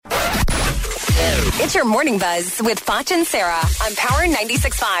It's your Morning Buzz with Foch and Sarah on Power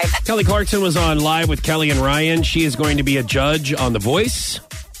 96.5. Kelly Clarkson was on Live with Kelly and Ryan. She is going to be a judge on The Voice.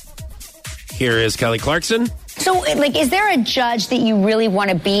 Here is Kelly Clarkson. So, like, is there a judge that you really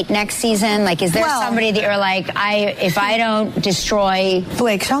want to beat next season? Like, is there somebody that you're like, if I don't destroy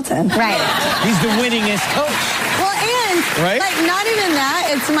Blake Shelton. Right. He's the winningest coach. Well, and like not even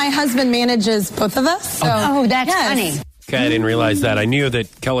that. It's my husband manages both of us. So. Oh, that's funny. Okay, I didn't realize that. I knew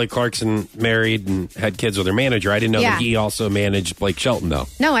that Kelly Clarkson married and had kids with her manager. I didn't know that he also managed Blake Shelton, though.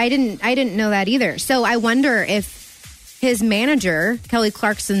 No, I didn't know that either. So I wonder if his manager, Kelly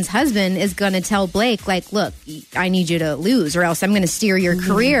Clarkson's husband, is going to tell Blake, like, look, I need you to lose or else I'm going to steer your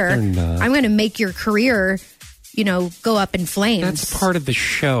career. I'm going to make your career, go up in flames. That's part of the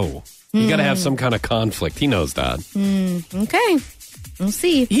show. You got to have some kind of conflict. He knows that. Okay. We'll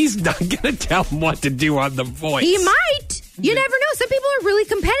see. He's not going to tell him what to do on The Voice. He might. You never know. Some people are really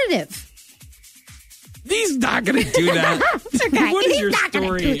competitive. He's not going to do that. Okay. What is He's your not gonna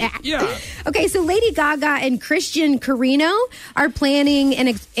story? do that. Yeah. Okay, so Lady Gaga and Christian Carino are planning an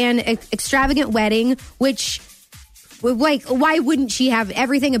extravagant wedding, which, like, why wouldn't she have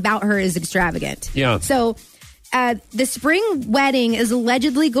everything about her is extravagant? Yeah. So the spring wedding is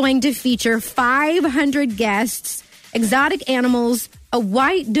allegedly going to feature 500 guests, exotic animals, a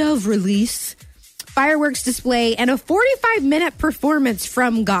white dove release, fireworks display, and a 45-minute performance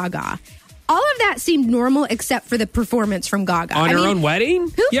from Gaga. All of that seemed normal except for the performance from Gaga. On her own wedding?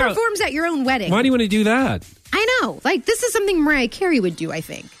 Who performs at your own wedding? Why do you want to do that? I know. Like, this is something Mariah Carey would do, I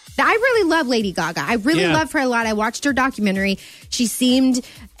think. I really love Lady Gaga. I really love her a lot. I watched her documentary. She seemed,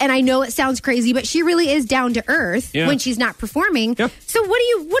 and I know it sounds crazy, but she really is down to earth when she's not performing. Yep. So what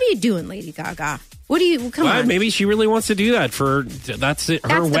are you doing, Lady Gaga? Come on. Maybe she really wants to do that that's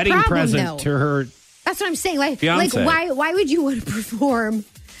her wedding problem, present though. to her. That's what I'm saying. Like fiance. why would you want to perform?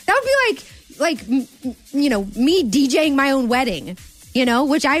 That would be like me DJing my own wedding,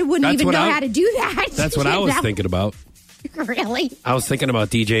 which I wouldn't even know how to do that. That's what I was thinking about. Really? I was thinking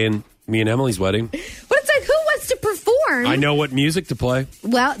about DJing me and Emily's wedding. But it's like, who wants to perform? I know what music to play.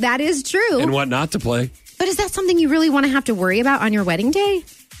 Well, that is true. And what not to play. But is that something you really want to have to worry about on your wedding day?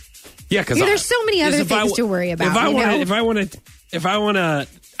 Yeah, because there's so many other things to worry about. If I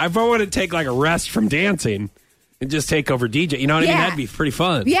want to take like a rest from dancing and just take over DJ, you know what I mean? That'd be pretty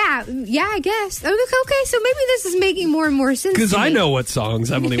fun. Yeah, I guess. Okay, so maybe this is making more and more sense. Because I know what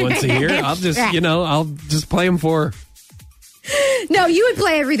songs Emily wants to hear. I'll just, I'll just play them for her. No, you would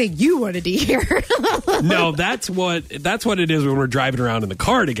play everything you wanted to hear. No, that's what it is when we're driving around in the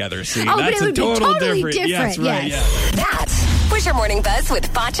car together. See, that's but it would be totally different. Yes, right. Yes. Yeah. That was your Morning Buzz with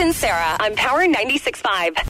Foch and Sarah on Power 96.5.